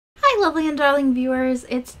lovely and darling viewers,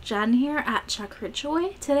 it's Jen here at Chuck Her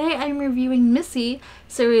Joy. Today I'm reviewing Missy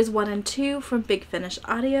Series 1 and 2 from Big Finish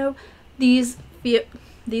Audio. These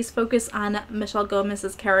focus on Michelle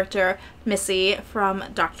Gomez's character, Missy, from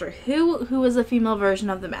Doctor who is a female version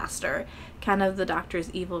of the Master, kind of the Doctor's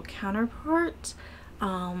evil counterpart.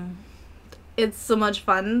 It's so much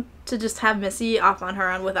fun to just have Missy off on her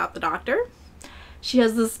own without the Doctor. She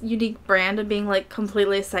has this unique brand of being like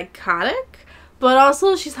completely psychotic, but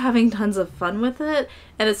also she's having tons of fun with it,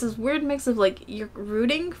 and it's this weird mix of like you're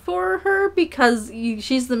rooting for her because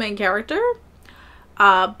she's the main character,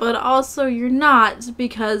 but also you're not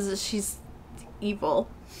because she's evil.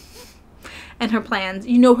 And her plans,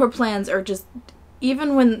 her plans are just,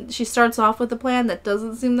 even when she starts off with a plan that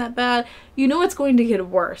doesn't seem that bad, it's going to get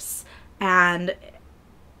worse. And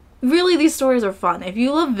really, these stories are fun. If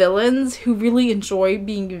you love villains who really enjoy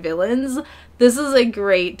being villains, this is a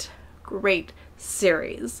great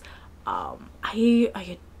series. I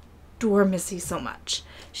adore Missy so much.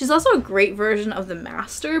 She's also a great version of the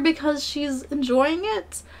Master because she's enjoying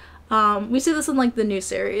it. We see this in like the new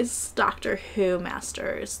series, Doctor Who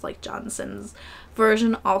Masters, like Johnson's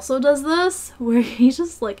version also does this, where he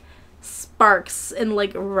just like sparks and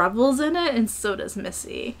like revels in it, and so does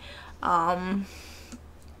Missy.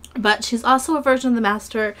 But she's also a version of the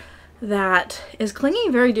Master that is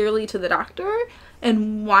clinging very dearly to the Doctor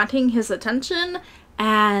and wanting his attention,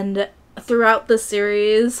 and throughout the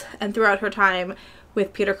series and throughout her time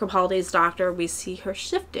with Peter Capaldi's Doctor, we see her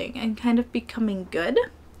shifting and kind of becoming good.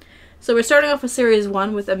 So we're starting off with series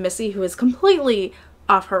 1 with a Missy who is completely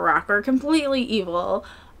off her rocker, completely evil,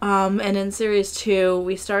 and in series 2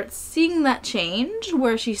 we start seeing that change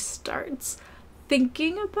where she starts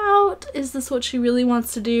thinking about, is this what she really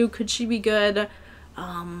wants to do? Could she be good?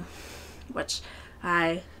 Which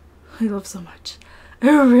I love so much.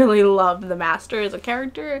 I really love the Master as a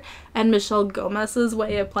character, and Michelle Gomez's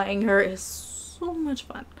way of playing her is so much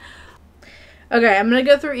fun. Okay, I'm gonna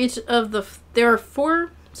go through each of there are 4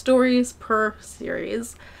 stories per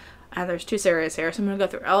series, and there's 2 series here, so I'm gonna go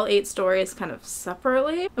through all 8 stories kind of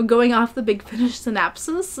separately. I'm going off the Big Finish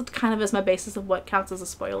synopsis. It kind of is my basis of what counts as a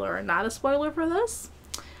spoiler or not a spoiler for this.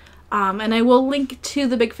 And I will link to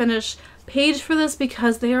the Big Finish page for this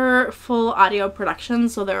because they are full audio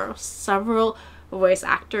productions, so there are several voice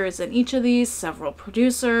actors in each of these, several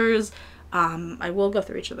producers. I will go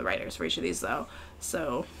through each of the writers for each of these though.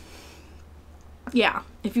 So yeah,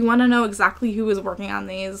 if you want to know exactly who is working on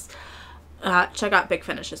these, check out Big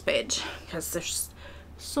Finish's page because there's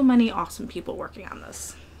so many awesome people working on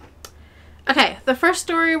this. Okay, the first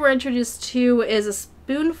story we're introduced to is A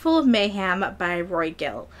Spoonful of Mayhem by Roy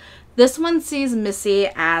Gill. This one sees Missy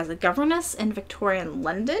as a governess in Victorian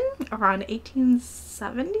London around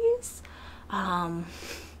 1870s.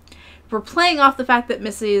 We're playing off the fact that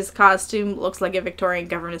Missy's costume looks like a Victorian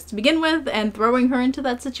governess to begin with and throwing her into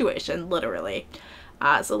that situation, literally.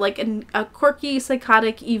 So like a quirky,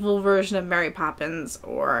 psychotic, evil version of Mary Poppins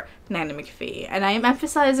or Nanny McPhee. And I am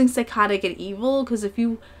emphasizing psychotic and evil because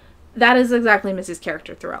that is exactly Missy's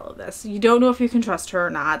character through all of this. You don't know if you can trust her or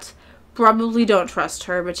not. Probably don't trust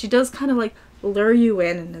her, but she does kind of like lure you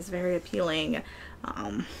in and is very appealing.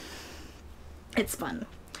 It's fun.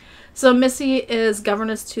 So Missy is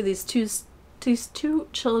governess to these two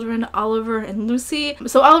children, Oliver and Lucy.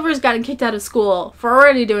 So Oliver's gotten kicked out of school for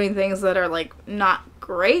already doing things that are like not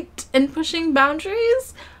great and pushing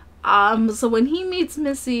boundaries. So when he meets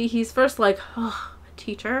Missy, he's first like, oh,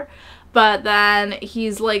 teacher, but then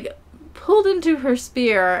he's like pulled into her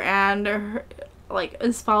sphere and like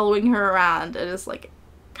is following her around and is like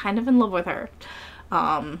kind of in love with her.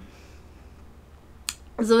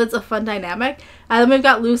 So it's a fun dynamic. And then we've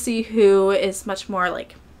got Lucy, who is much more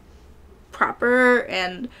like proper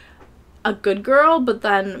and a good girl, but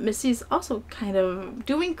then Missy's also kind of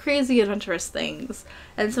doing crazy adventurous things.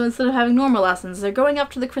 And so instead of having normal lessons, they're going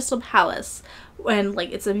up to the Crystal Palace, and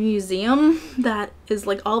like it's a museum that is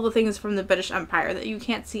like all the things from the British Empire that you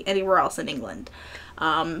can't see anywhere else in England.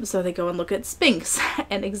 So they go and look at Sphinx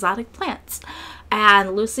and exotic plants.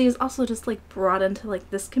 And Lucy is also just like brought into like,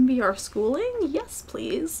 this can be our schooling? Yes,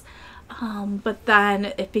 please. But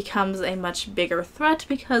then it becomes a much bigger threat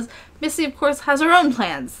because Missy, of course, has her own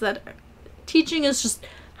plans. That teaching is just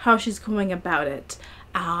how she's going about it.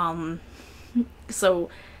 So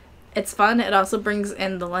it's fun. It also brings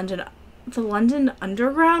in the London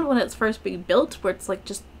Underground when it's first being built, where it's like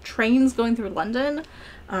just trains going through London.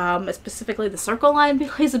 Specifically the Circle Line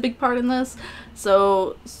plays a big part in this.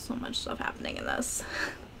 So much stuff happening in this.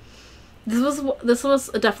 This was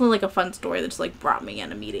definitely like a fun story that just like brought me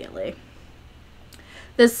in immediately.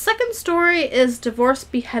 The second story is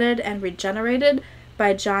Divorced, Beheaded, and Regenerated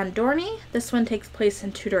by John Dorney. This one takes place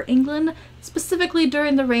in Tudor England, specifically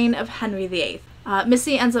during the reign of Henry VIII.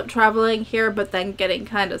 Missy ends up traveling here, but then getting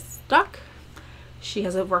kind of stuck. She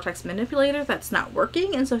has a vortex manipulator that's not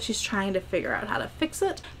working, and so she's trying to figure out how to fix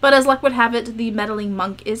it. But as luck would have it, the meddling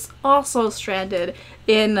monk is also stranded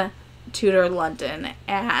in Tudor London,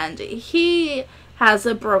 and he has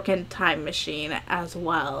a broken time machine as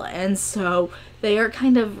well. And so they are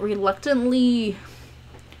kind of reluctantly...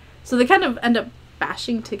 So they kind of end up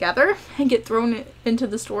bashing together and get thrown into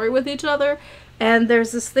the story with each other. And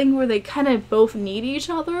there's this thing where they kind of both need each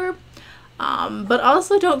other, but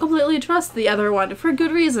also don't completely trust the other one for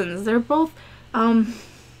good reasons. They're both bad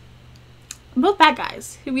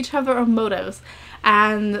guys who each have their own motives,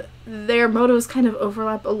 and their motives kind of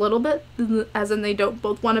overlap a little bit, as in they don't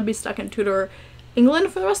both want to be stuck in Tudor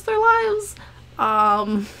England for the rest of their lives.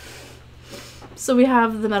 So we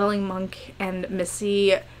have the meddling monk and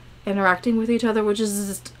Missy interacting with each other, which is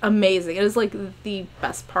just amazing. It is like the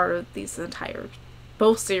best part of these entire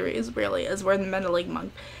both series, really, is where the meddling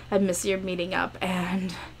monk and Missy are meeting up,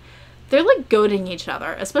 and they're like goading each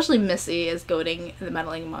other. Especially Missy is goading the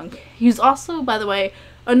meddling monk. He's also, by the way,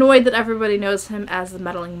 annoyed that everybody knows him as the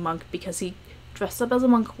meddling monk because he dressed up as a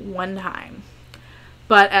monk one time.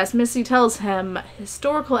 But as Missy tells him,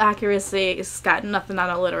 historical accuracy has got nothing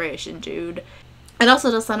on alliteration, dude. It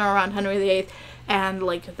also does center around Henry VIII and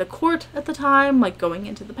like the court at the time, like going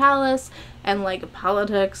into the palace, and like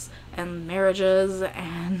politics and marriages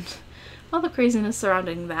and all the craziness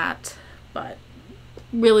surrounding that. But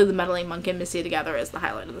really, the meddling monk and Missy together is the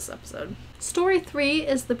highlight of this episode. Story 3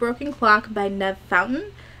 is The Broken Clock by Nev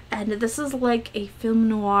Fountain, and this is like a film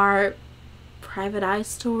noir private eye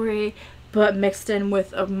story, but mixed in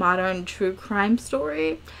with a modern true crime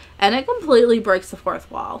story, and it completely breaks the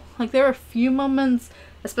fourth wall. Like, there are a few moments,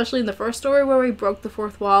 especially in the first story, where we broke the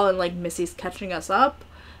fourth wall and like Missy's catching us up,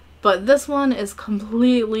 but this one is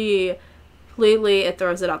completely, it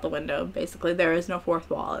throws it out the window. Basically, there is no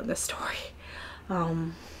fourth wall in this story.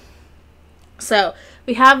 So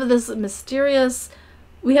we have this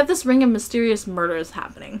ring of mysterious murders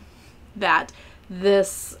happening that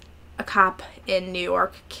a cop in New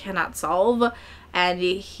York cannot solve, and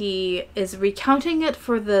he is recounting it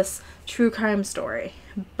for this true crime story.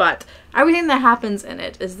 But everything that happens in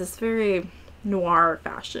it is this very noir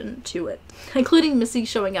fashion to it, including Missy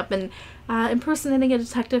showing up and impersonating a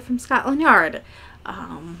detective from Scotland Yard.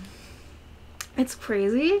 It's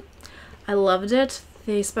crazy. I loved it.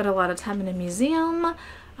 They spent a lot of time in a museum.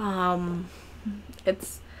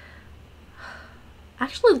 It's... I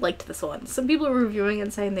actually liked this one. Some people are reviewing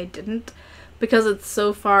and saying they didn't because it's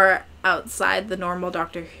so far outside the normal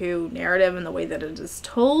Doctor Who narrative and the way that it is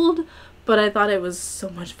told, but I thought it was so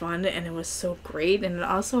much fun and it was so great, and it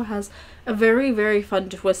also has a very, very fun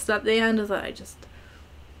twist at the end that I just...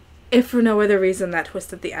 If for no other reason, that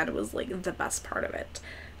twist at the end was like the best part of it.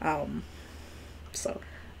 So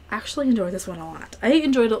I actually enjoyed this one a lot. I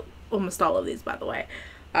enjoyed almost all of these, by the way.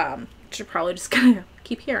 Should probably just kind of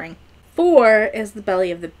keep hearing. 4 is The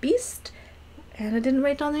Belly of the Beast, and I didn't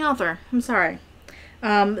write down the author. I'm sorry.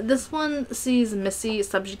 This one sees Missy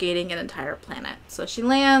subjugating an entire planet. So she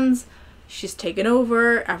lands, she's taken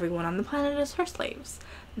over, everyone on the planet is her slaves.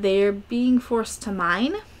 They're being forced to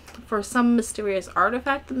mine for some mysterious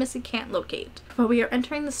artifact that Missy can't locate. But we are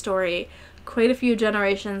entering the story quite a few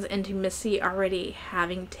generations into Missy already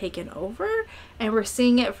having taken over, and we're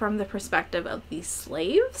seeing it from the perspective of these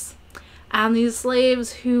slaves. And these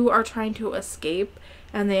slaves who are trying to escape,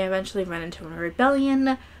 and they eventually run into a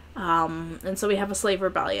rebellion. And so we have a slave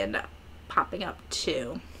rebellion popping up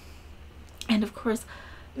too. And of course,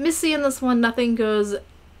 Missy in this one, nothing goes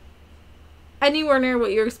anywhere near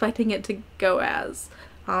what you're expecting it to go as.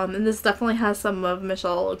 And this definitely has some of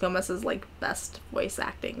Michelle Gomez's like best voice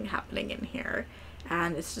acting happening in here.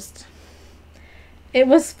 And it's just... It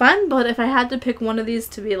was fun, but if I had to pick one of these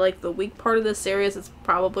to be like the weak part of the series, it's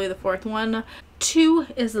probably the fourth one. 2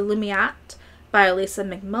 is Lumiat by Lisa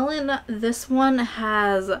McMullen. This one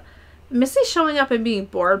has Missy showing up and being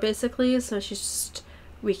bored, basically, so she's just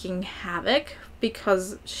wreaking havoc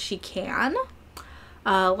because she can.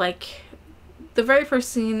 Like, the very first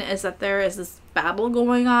scene is that there is this battle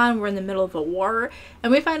going on. We're in the middle of a war,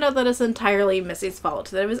 and we find out that it's entirely Missy's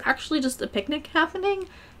fault. That it was actually just a picnic happening,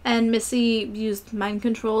 and Missy used mind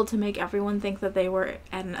control to make everyone think that they were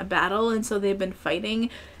in a battle, and so they've been fighting,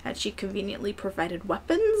 and she conveniently provided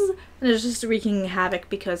weapons, and it's just wreaking havoc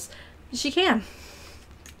because she can.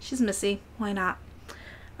 She's Missy. Why not?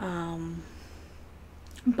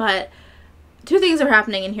 But 2 things are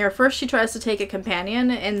happening in here. First, she tries to take a companion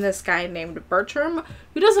in this guy named Bertram,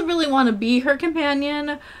 who doesn't really want to be her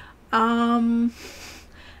companion.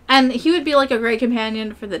 And he would be like a great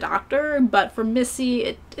companion for the Doctor, but for Missy,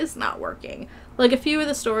 it is not working. Like, a few of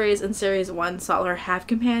the stories in Series 1 saw her have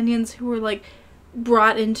companions who were, like,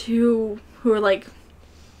 brought into, who were, like,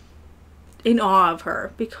 in awe of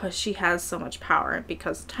her because she has so much power and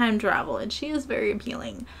because time travel, and she is very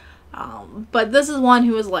appealing. But this is one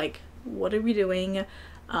who was like, what are we doing?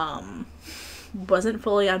 Wasn't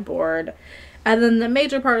fully on board. And then the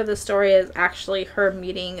major part of the story is actually her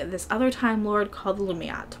meeting this other Time Lord called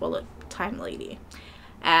Lumiat, well, a Time Lady.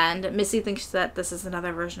 And Missy thinks that this is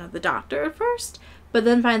another version of the Doctor at first, but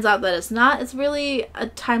then finds out that it's not. It's really a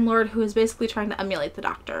Time Lord who is basically trying to emulate the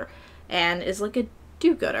Doctor and is like a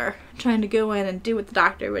do-gooder, trying to go in and do what the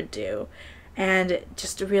Doctor would do. And it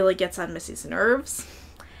just really gets on Missy's nerves.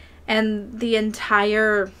 And the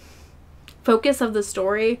entire focus of the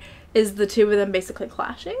story is the two of them basically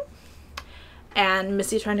clashing. And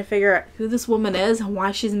Missy trying to figure out who this woman is and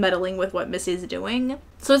why she's meddling with what Missy's doing.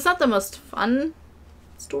 So it's not the most fun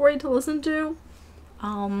story to listen to.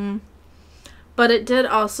 But it did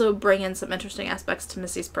also bring in some interesting aspects to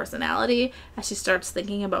Missy's personality as she starts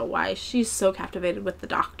thinking about why she's so captivated with the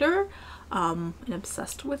Doctor and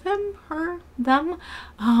obsessed with him, her, them.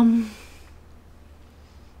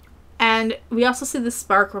 And we also see the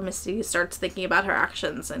spark where Missy starts thinking about her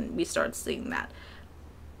actions, and we start seeing that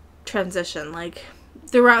transition. Like,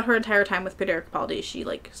 throughout her entire time with Peter Capaldi, she,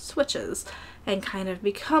 like, switches and kind of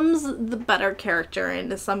becomes the better character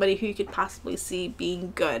and is somebody who you could possibly see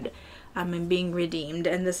being good and being redeemed.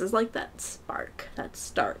 And this is like that spark, that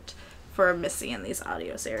start for Missy in these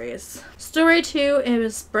audio series. Story 2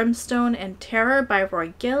 is Brimstone and Terror by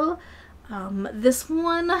Roy Gill. This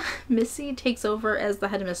one, Missy takes over as the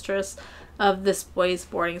headmistress of this boys'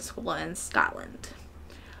 boarding school in Scotland.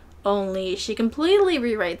 Only she completely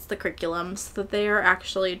rewrites the curriculum so that they are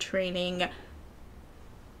actually training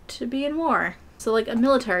to be in war. So like a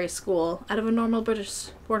military school out of a normal British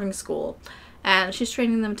boarding school. And she's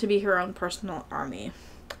training them to be her own personal army.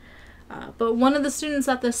 But one of the students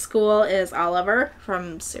at this school is Oliver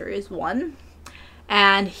from Series 1.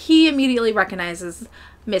 And he immediately recognizes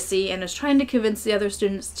Missy and is trying to convince the other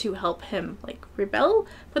students to help him, like, rebel.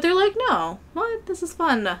 But they're like, no, what? This is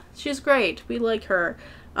fun. She's great. We like her.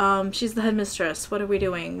 She's the headmistress. What are we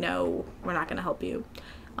doing? No, we're not going to help you.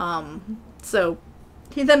 So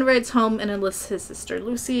he then rides home and enlists his sister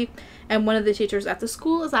Lucy. And one of the teachers at the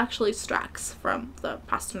school is actually Strax from the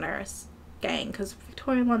Postonaris gang, because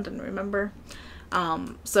Victorian London, remember?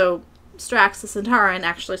 So Strax, the Centaurian,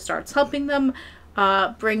 actually starts helping them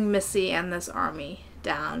bring Missy and this army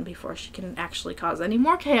down before she can actually cause any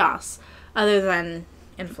more chaos other than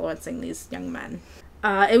influencing these young men.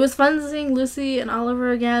 It was fun seeing Lucy and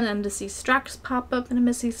Oliver again and to see Strax pop up in a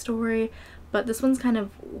Missy story, but this one's kind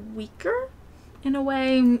of weaker in a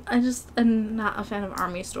way. I just am not a fan of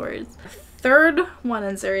army stories. The third one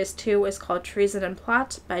in Series 2 is called Treason and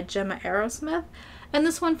Plot by Gemma Arrowsmith, and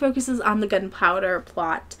this one focuses on the gunpowder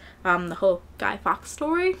plot, the whole Guy Fawkes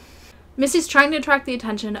story. Missy's trying to attract the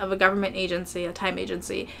attention of a government agency, a time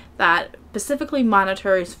agency, that specifically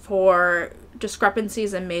monitors for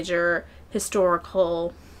discrepancies in major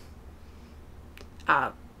historical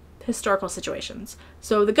situations.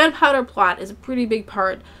 So the gunpowder plot is a pretty big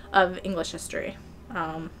part of English history.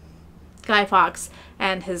 Guy Fawkes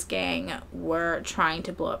and his gang were trying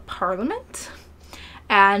to blow up Parliament,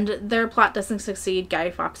 and their plot doesn't succeed.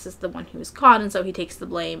 Guy Fawkes is the one who was caught, and so he takes the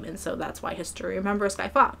blame, and so that's why history remembers Guy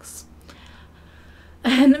Fawkes.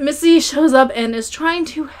 And Missy shows up and is trying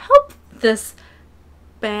to help this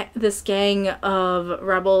gang of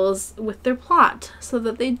rebels with their plot so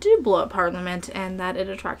that they do blow up Parliament and that it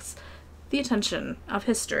attracts the attention of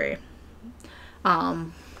history.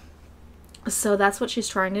 So that's what she's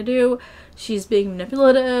trying to do. She's being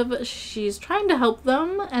manipulative. She's trying to help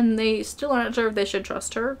them, and they still aren't sure if they should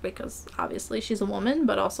trust her because obviously she's a woman,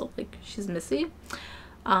 but also, like, she's Missy.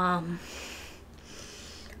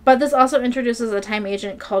 But this also introduces a time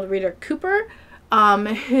agent called Rita Cooper,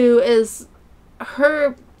 who is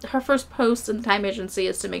her first post in the time agency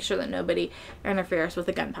is to make sure that nobody interferes with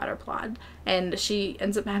the gunpowder plot. And she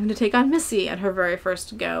ends up having to take on Missy in her very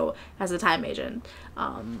first go as a time agent.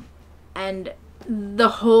 And the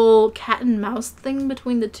whole cat and mouse thing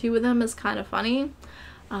between the two of them is kind of funny.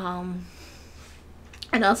 And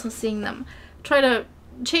also seeing them try to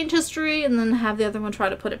change history and then have the other one try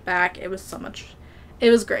to put it back. It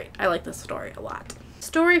was great. I like this story a lot.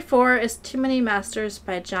 Story 4 is Too Many Masters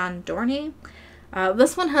by John Dorney.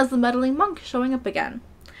 This one has the meddling monk showing up again.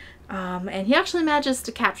 And he actually manages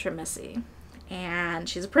to capture Missy. And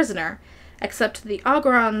she's a prisoner. Except the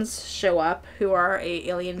Ogrons show up, who are an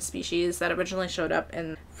alien species that originally showed up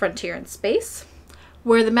in Frontier in Space,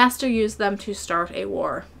 where the Master used them to start a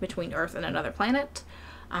war between Earth and another planet.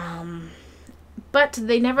 But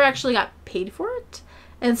they never actually got paid for it,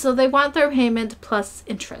 and so they want their payment plus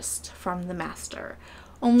interest from the Master.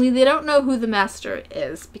 Only they don't know who the Master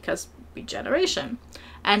is because regeneration.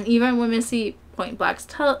 And even when Missy point blank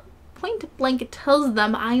tells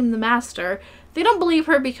them, "I am the Master," they don't believe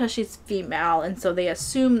her because she's female, and so they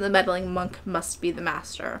assume the meddling monk must be the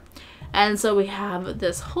Master. And so we have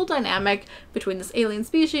this whole dynamic between this alien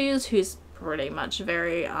species who's pretty much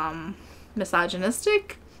very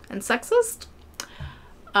misogynistic and sexist,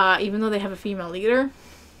 even though they have a female leader,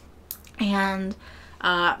 and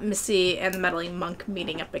Missy and the meddling monk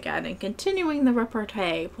meeting up again and continuing the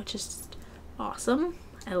repartee, which is just awesome.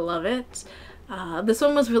 I love it. This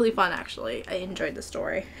one was really fun, actually. I enjoyed the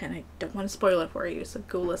story, and I don't want to spoil it for you, so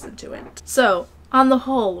go listen to it. So, on the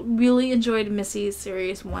whole, really enjoyed Missy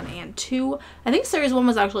Series 1 and 2. I think Series 1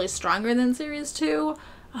 was actually stronger than Series 2.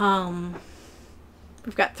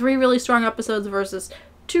 We've got 3 really strong episodes versus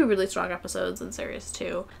 2 really strong episodes in Series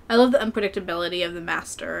 2. I love the unpredictability of the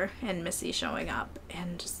Master and Missy showing up,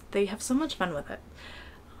 and just, they have so much fun with it.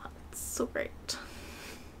 It's so great.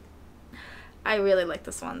 I really like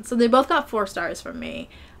this one. So they both got 4 stars from me.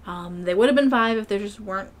 They would have been 5 if there just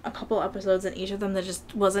weren't a couple episodes in each of them that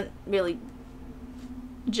just wasn't really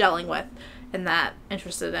gelling with and that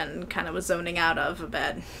interested in, kind of was zoning out of a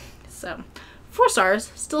bit. So 4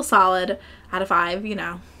 stars, still solid out of 5, you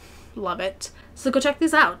know, love it. So go check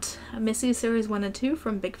these out. Missy Series 1 and 2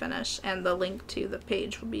 from Big Finish, and the link to the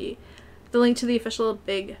page will be, the link to the official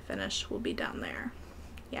Big Finish will be down there.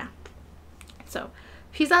 Yeah. So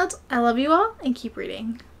peace out. I love you all, and keep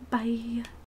reading. Bye.